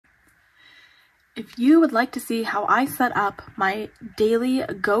If you would like to see how I set up my daily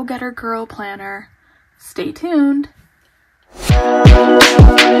go-getter girl planner, stay tuned.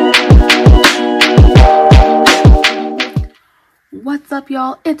 What's up,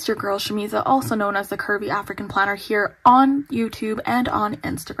 y'all? It's your girl Shamiza, also known as the Curvy African Planner, here on YouTube and on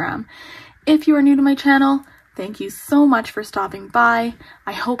Instagram. If you are new to my channel, thank you so much for stopping by.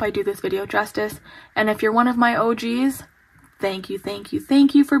 I hope I do this video justice. And if you're one of my OGs, thank you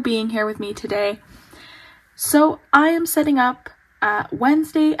for being here with me today. So I am setting up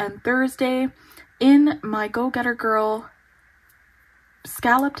Wednesday and Thursday in my Go-Getter Girl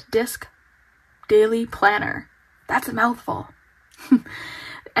Scalloped Disc Daily Planner. That's a mouthful.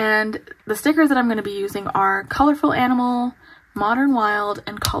 And the stickers that I'm going to be using are Colorful Animal, Modern Wild,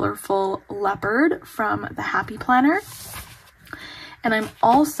 and Colorful Leopard from the Happy Planner. And I'm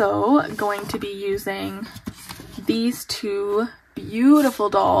also going to be using these two beautiful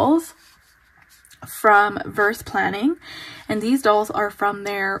dolls from Verse Planning, and these dolls are from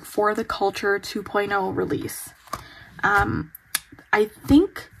their For the Culture 2.0 release. I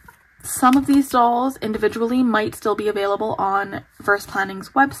think some of these dolls individually might still be available on Verse Planning's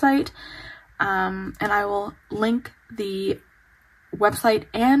website, and I will link the website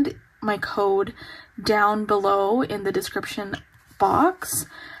and my code down below in the description box,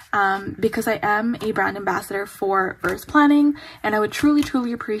 because I am a brand ambassador for Verse Planning, and I would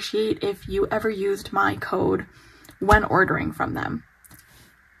truly appreciate if you ever used my code when ordering from them.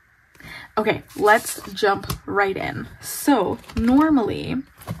 Okay, let's jump right in. So normally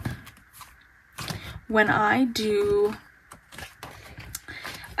when I do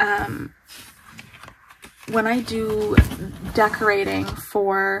decorating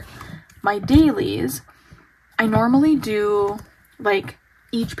for my dailies, I normally do like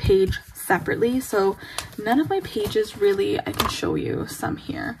each page separately. So none of my pages really, I can show you some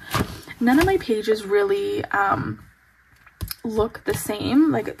here. None of my pages really look the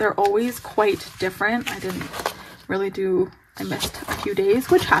same. Like, they're always quite different. I missed a few days,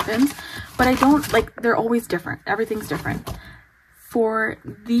 which happens, but I don't, like, they're always different. Everything's different. For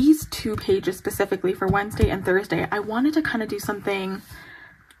these two pages specifically, for Wednesday and Thursday, I wanted to kind of do something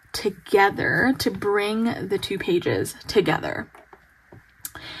together to bring the two pages together.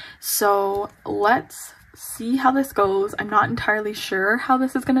 So let's see how this goes. I'm not entirely sure how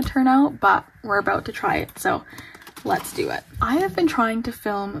this is going to turn out, but we're about to try it, so let's do it. I have been trying to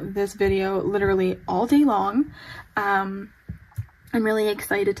film this video literally all day long. I'm really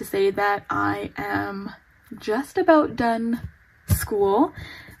excited to say that I am just about done school.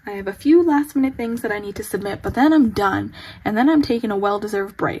 I have a few last minute things that I need to submit, but then I'm done, and then I'm taking a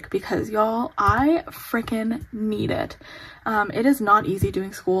well-deserved break because, y'all, I freaking need it. It is not easy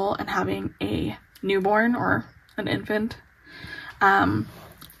doing school and having a newborn or an infant.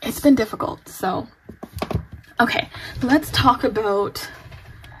 It's been difficult. So okay, let's talk about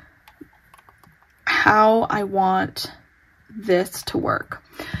how I want this to work.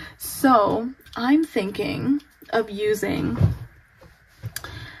 So I'm thinking of using,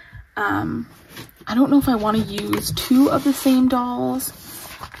 I don't know if I want to use two of the same dolls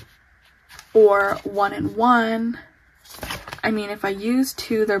or one and one. I mean, if I use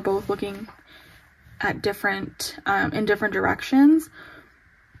two, they're both looking at different, in different directions,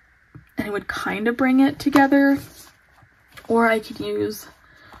 and it would kind of bring it together. Or I could use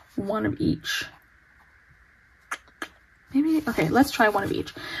one of each. Maybe, okay, let's try one of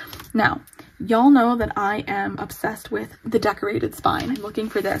each. Now, y'all know that I am obsessed with the decorated spine. I'm looking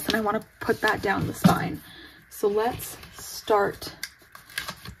for this, and I want to put that down the spine. So let's start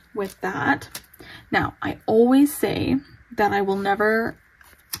with that. Now, I always say that I will never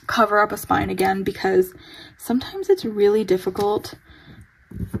cover up a spine again because sometimes it's really difficult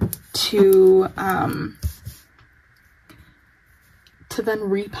to then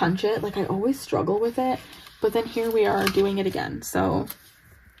repunch it. Like, I always struggle with it, but then here we are doing it again. So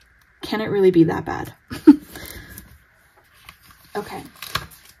can it really be that bad? Okay.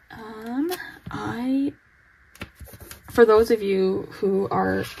 For those of you who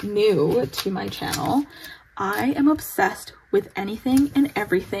are new to my channel, I am obsessed with anything and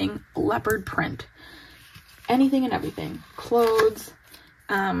everything leopard print. Anything and everything. Clothes,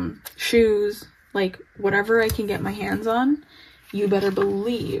 shoes, like whatever I can get my hands on, you better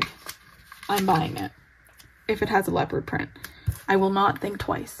believe I'm buying it. If it has a leopard print, I will not think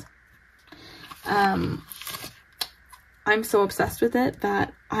twice. I'm so obsessed with it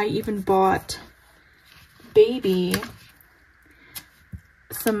that I even bought baby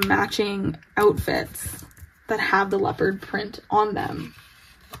some matching outfits that have the leopard print on them,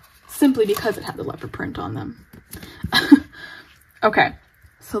 simply because it had the leopard print on them. Okay,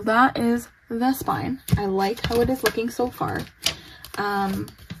 so that is that's fine. I like how it is looking so far. I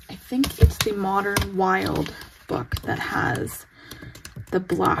think it's the Modern Wild book that has the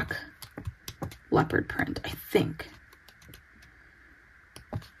black leopard print, I think.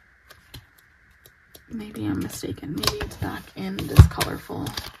 Maybe I'm mistaken. Maybe it's back in this colorful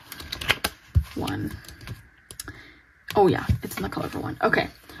one. Oh yeah, it's in the colorful one. Okay,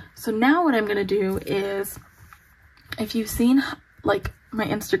 so now what I'm gonna do is, if you've seen like my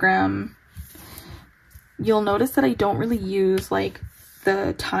Instagram, you'll notice that I don't really use like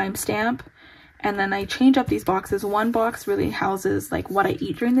the timestamp, and then I change up these boxes. One box really houses like what I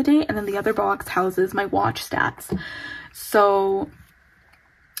eat during the day, and then the other box houses my watch stats. So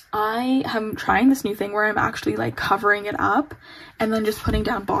I am trying this new thing where I'm actually like covering it up and then just putting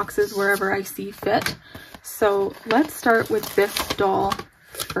down boxes wherever I see fit. So let's start with this doll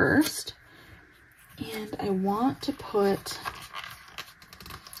first. And I want to put,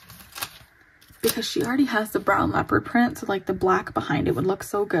 because she already has the brown leopard print, so like the black behind it would look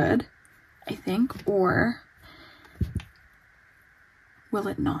so good, I think. Or will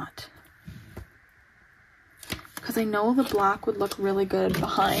it not? Because I know the black would look really good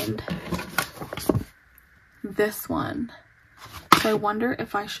behind this one. So I wonder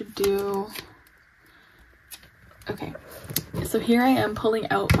if I should do... Okay, so here I am pulling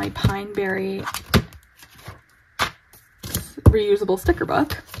out my Pine Berry reusable sticker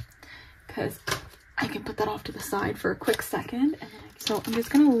book, because I can put that off to the side for a quick second. And then so I'm just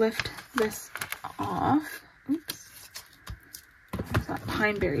going to lift this off. Oops. There's that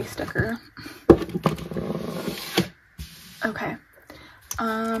Pine Berry sticker. Okay.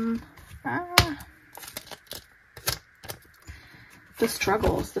 The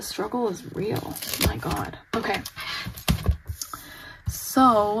struggle is real. My God. Okay.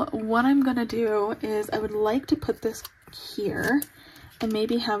 So what I'm gonna do is I would like to put this here and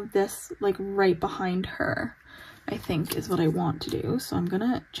maybe have this like right behind her, I think is what I want to do. So I'm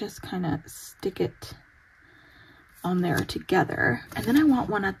gonna just kind of stick it on there together. And then I want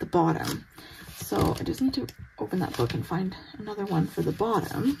one at the bottom. So I just need to open that book and find another one for the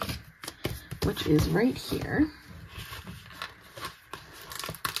bottom, which is right here.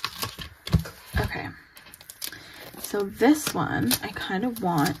 Okay, so this one I kind of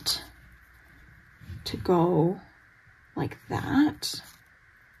want to go like that.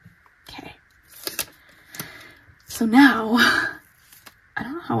 Okay, so now I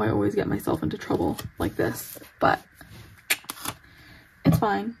don't know how I always get myself into trouble like this, but it's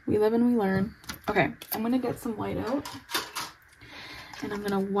fine. We live and we learn. Okay, I'm gonna get some white out, and I'm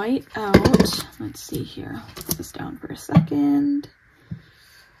gonna white out, let's see here, put this down for a second.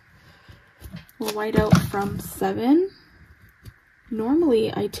 We'll white out from 7.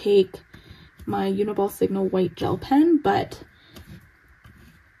 Normally I take my Uniball Signal white gel pen, but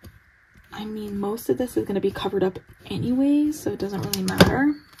I mean, most of this is gonna be covered up anyway, so it doesn't really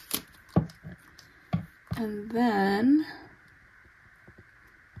matter. And then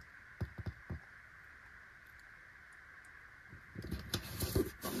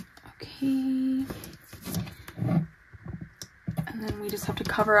okay, and then we just have to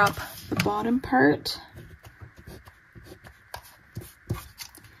cover up the bottom part.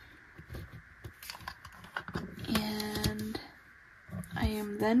 And I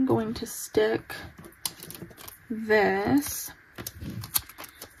am then going to stick this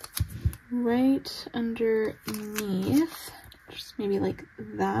right underneath, just maybe like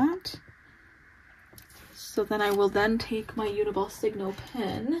that. So then I will then take my Uniball Signal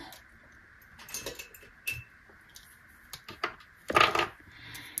pen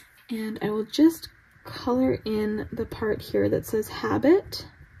and I will just color in the part here that says habit.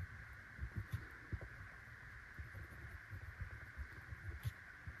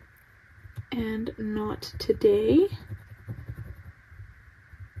 And not today.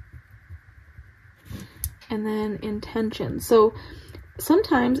 And then intention. So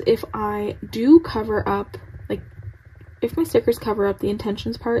sometimes if I do cover up, like if my stickers cover up the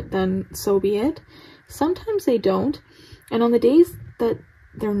intentions part, then so be it. Sometimes they don't. And on the days that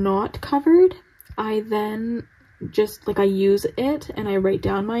they're not covered, I then just like I use it and I write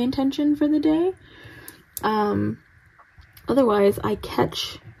down my intention for the day. Otherwise I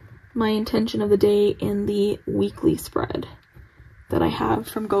catch my intention of the day in the weekly spread that I have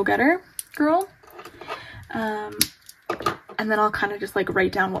from Go Getter Girl. And then I'll kind of just like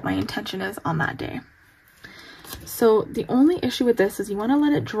write down what my intention is on that day. So the only issue with this is you want to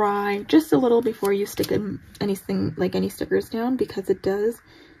let it dry just a little before you stick anything like any stickers down, because it does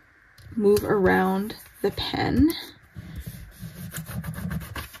move around the pen.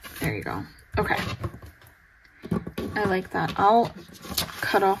 There you go. Okay. I like that. I'll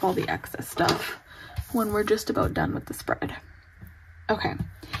cut off all the excess stuff when we're just about done with the spread. Okay,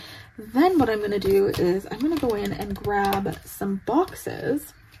 then what I'm gonna do is I'm gonna go in and grab some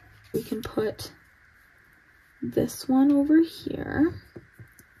boxes. We can put this one over here.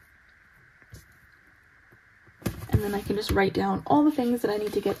 And then I can just write down all the things that I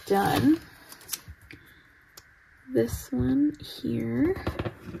need to get done. This one here.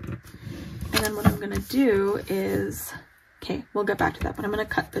 And then what I'm gonna do is, okay, we'll get back to that, but I'm gonna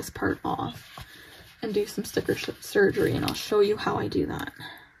cut this part off and do some sticker surgery, and I'll show you how I do that.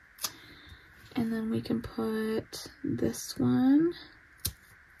 And then we can put this one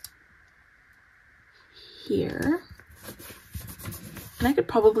here. And I could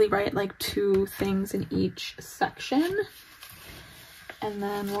probably write like 2 things in each section. And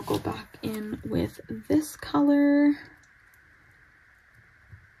then we'll go back in with this color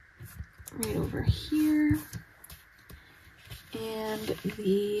right over here. And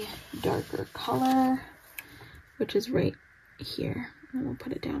the darker color, which is right here. And we'll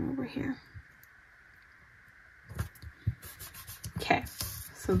put it down over here. Okay,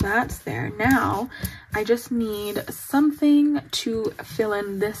 so that's there. Now, I just need something to fill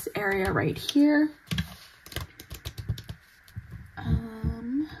in this area right here.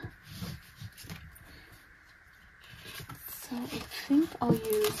 So I think I'll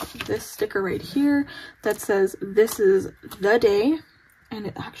use this sticker right here that says this is the day, and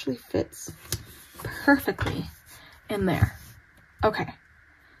it actually fits perfectly in there. Okay,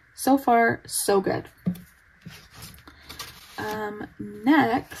 so far so good.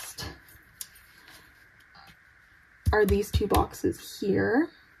 Next are these 2 boxes here,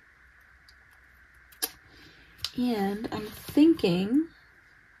 and I'm thinking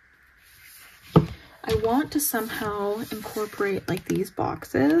I want to somehow incorporate like these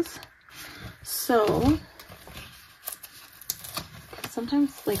boxes. So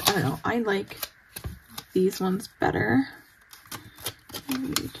sometimes, like, I don't know, I like these ones better. Maybe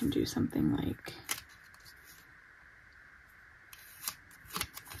we can do something like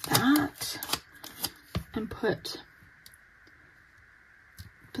that and but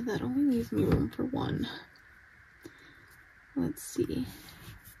that only leaves me room for 1. Let's see.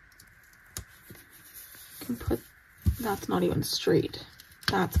 I can put, that's not even straight.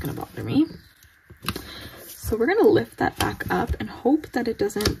 That's gonna bother me. So we're gonna lift that back up and hope that it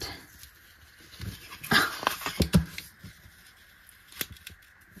doesn't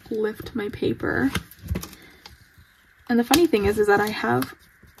lift my paper. And the funny thing is that I have,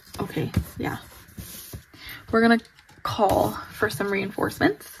 okay, yeah. We're gonna call for some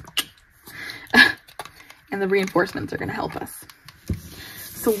reinforcements. And the reinforcements are gonna help us.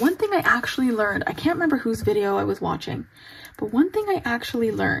 So one thing I actually learned, I can't remember whose video I was watching, but one thing I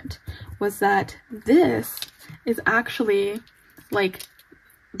actually learned was that this is actually, like,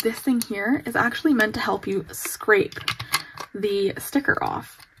 this thing here is actually meant to help you scrape the sticker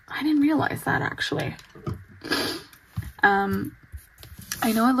off. I didn't realize that, actually.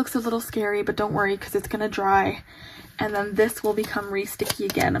 I know it looks a little scary, but don't worry, because it's gonna dry, and then this will become re-sticky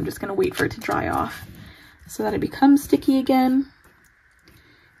again. I'm just gonna wait for it to dry off so that it becomes sticky again.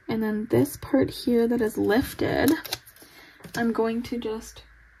 And then this part here that is lifted, I'm going to just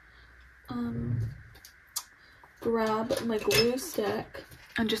grab my glue stick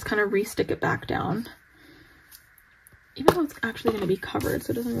and just kind of re-stick it back down. Even though it's actually going to be covered,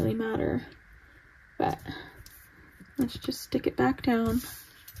 so it doesn't really matter. But let's just stick it back down.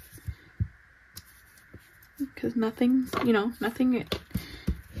 Because nothing, you know,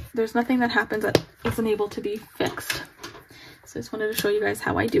 there's nothing that happens that isn't able to be fixed. So I just wanted to show you guys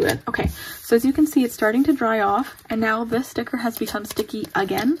how I do it. Okay, so as you can see, it's starting to dry off, and now this sticker has become sticky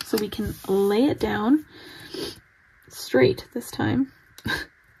again, so we can lay it down straight this time.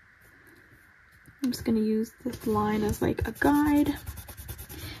 I'm just gonna use this line as like a guide,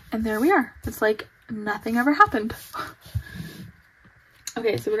 and there we are. It's like nothing ever happened.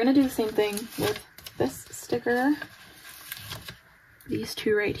 Okay, so we're gonna do the same thing with this sticker, these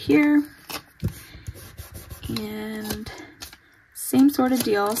 2 right here, and same sort of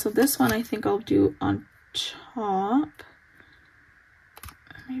deal. So this one I think I'll do on top.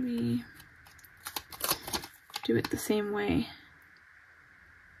 Maybe do it the same way.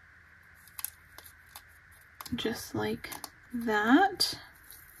 Just like that.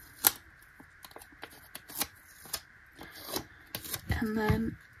 And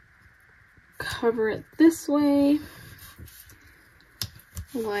then cover it this way,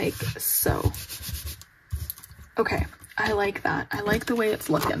 like so. Okay. I like that. I like the way it's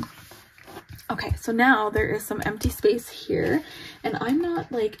looking. Okay, so now there is some empty space here, and I'm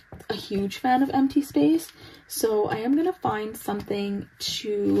not like a huge fan of empty space, So I am gonna find something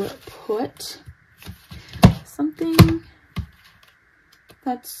to put, something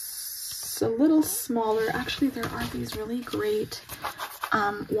that's a little smaller. Actually, there are these really great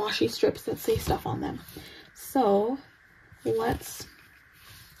washi strips that say stuff on them. So let's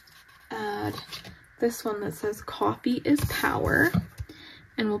add this one that says coffee is power,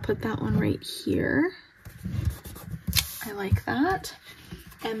 and we'll put that one right here. I like that.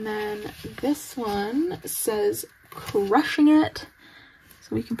 And then this one says crushing it,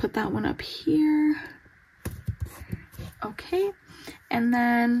 so we can put that one up here. Okay, and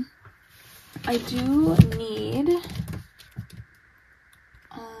then I do need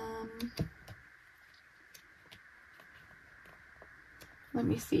let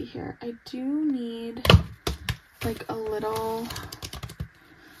me see here. I do need like a little,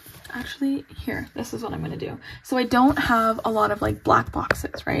 actually here, this is what I'm gonna do. So I don't have a lot of like black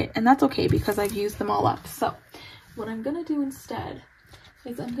boxes, right? And that's okay because I've used them all up. So what I'm gonna do instead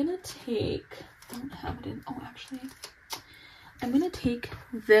is I'm gonna take, I don't have it in, oh actually, I'm gonna take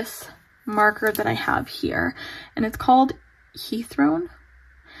this marker that I have here, and it's called Heathrone.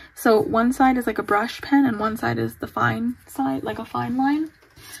 So one side is like a brush pen and one side is the fine side, like a fine line.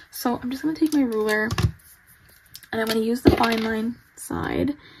 So I'm just gonna take my ruler and I'm gonna use the fine line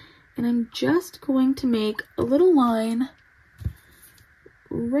side, and I'm just going to make a little line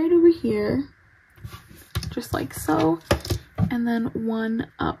right over here, just like so, and then one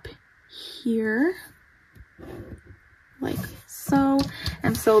up here, like so.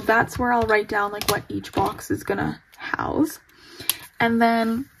 And so that's where I'll write down like what each box is gonna house. And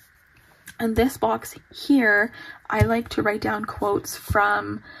then in this box here, I like to write down quotes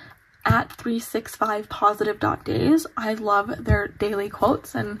from @365positive.days. I love their daily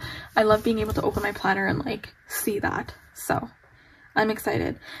quotes, and I love being able to open my planner and like see that. So I'm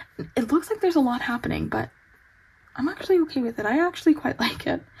excited. It looks like there's a lot happening, but I'm actually okay with it. I actually quite like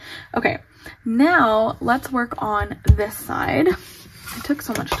it. Okay, now let's work on this side. I took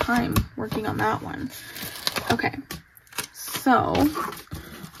so much time working on that one. Okay, so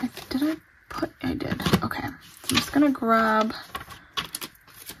I did. Okay, so I'm just gonna grab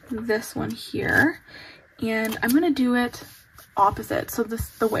this one here, and I'm gonna do it opposite. So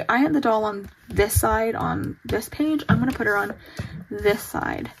the way I had the doll on this side on this page, I'm gonna put her on this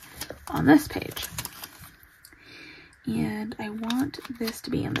side on this page. And I want this to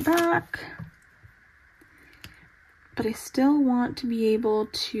be in the back, but I still want to be able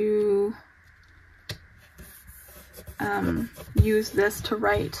to use this to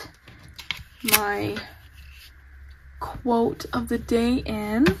write my quote of the day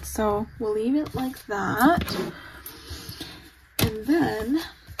in. So we'll leave it like that. And then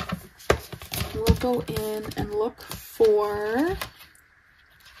we'll go in and look for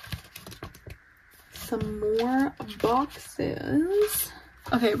some more boxes.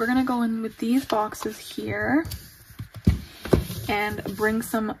 Okay, we're gonna go in with these boxes here and bring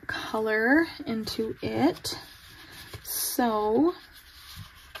some color into it. So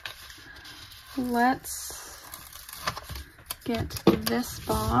let's get this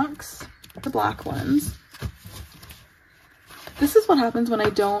box, the black ones. This is what happens when I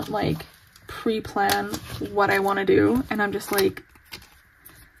don't like pre-plan what I want to do, and I'm just like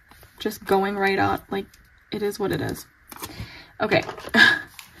going right out, like it is what it is. Okay,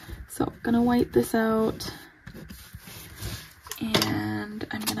 so gonna white this out, and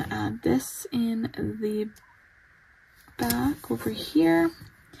I'm gonna add this in the back over here,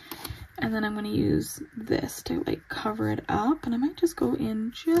 and then I'm gonna use this to like cover it up, and I might just go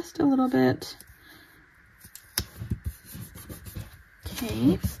in just a little bit.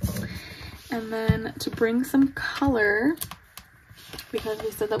 Okay, and then to bring some color, because we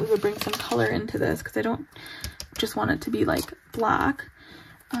said that we would bring some color into this, because I don't just want it to be like black,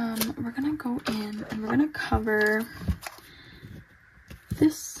 we're gonna go in and we're gonna cover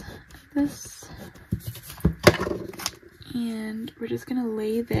this, and we're just gonna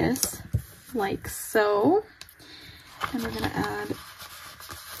lay this like so, and we're gonna add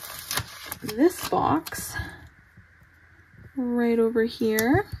this box right over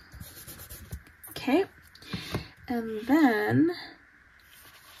here. Okay, and then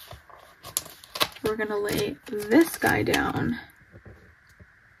we're gonna lay this guy down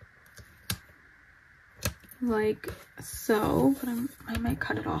like so, but I might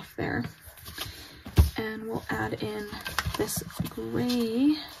cut it off there, and we'll add in this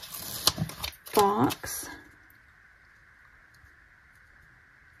gray box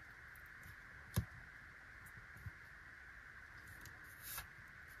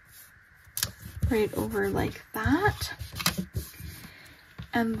right over like that.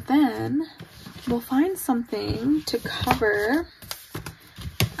 And then we'll find something to cover,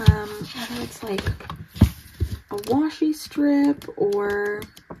 whether it's like a washi strip or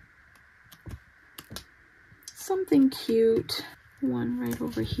something cute. One right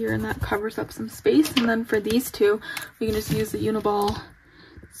over here, and that covers up some space. And then for these two, we can just use the Uniball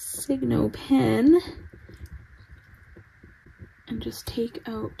Signo pen and just take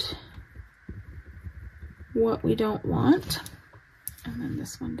out what we don't want. And then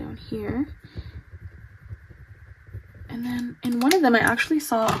this one down here. And then in one of them, I actually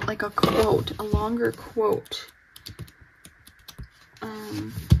saw like a quote, a longer quote.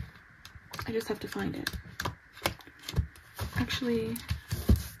 I just have to find it. Actually,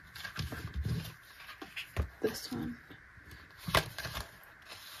 this one.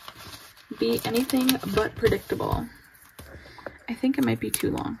 Be anything but predictable. I think it might be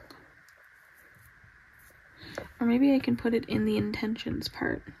too long. Or maybe I can put it in the intentions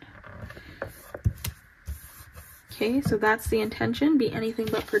part. Okay, so that's the intention, be anything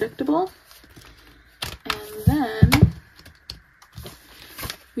but predictable. And then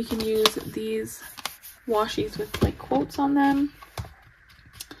we can use these washies with like quotes on them.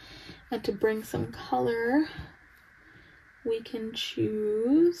 And to bring some color, we can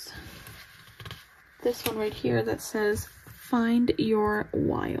choose this one right here that says, "Find Your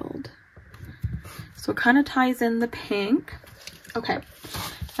Wild." So it kind of ties in the pink. Okay,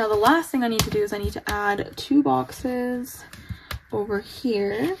 now the last thing I need to do is I need to add 2 boxes over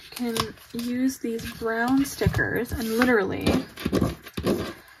here. Can use these brown stickers and literally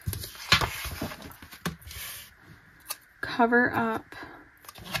cover up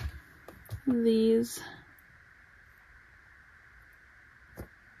these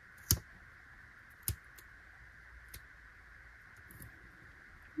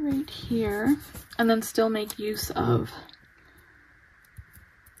right here, and then still make use of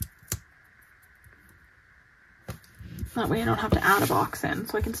that way I don't have to add a box in,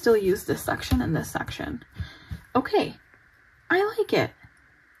 so I can still use this section and this section. Okay, I like it.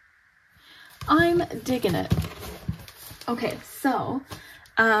 I'm digging it. Okay, so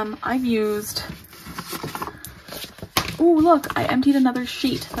I've used, oh look, I emptied another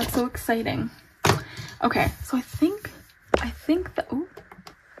sheet. That's so exciting. Okay, so I think that, oh,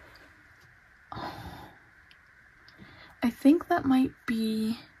 I think that might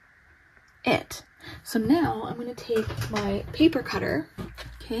be it. So now I'm going to take my paper cutter,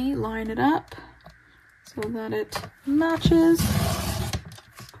 okay, line it up so that it matches.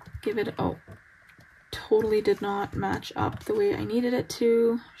 Give it, oh, totally did not match up the way I needed it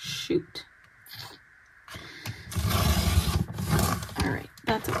to. Shoot. All right,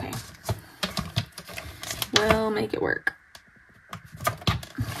 that's okay. We'll make it work.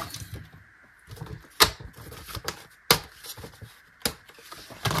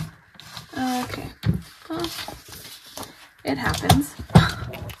 Okay, well, it happens.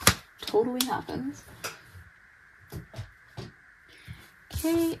 Totally happens.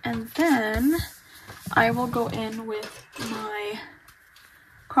 Okay, and then I will go in with my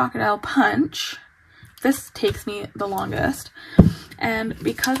crocodile punch. This takes me the longest, and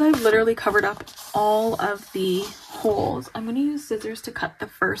because I've literally covered up all of the holes, I'm going to use scissors to cut the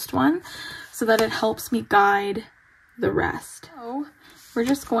first one so that it helps me guide the rest. So we're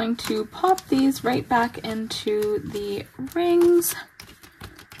just going to pop these right back into the rings.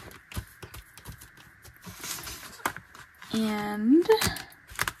 And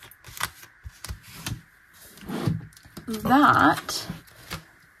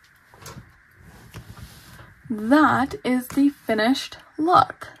that is the finished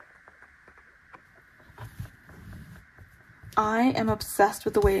look. I am obsessed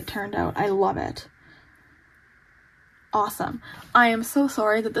with the way it turned out. I love it. Awesome. I am so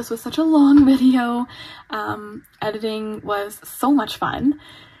sorry that this was such a long video. Editing was so much fun.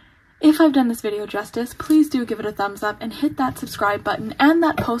 If I've done this video justice, please do give it a thumbs up and hit that subscribe button and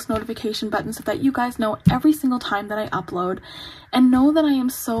that post notification button so that you guys know every single time that I upload. And know that I am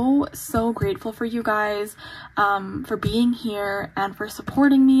so, so grateful for you guys, for being here and for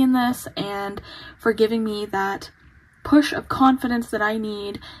supporting me in this and for giving me that push of confidence that I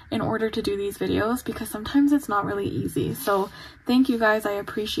need in order to do these videos, because sometimes it's not really easy. So thank you guys. I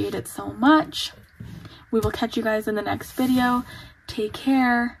appreciate it so much. We will catch you guys in the next video. Take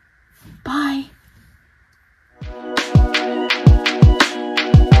care. Bye.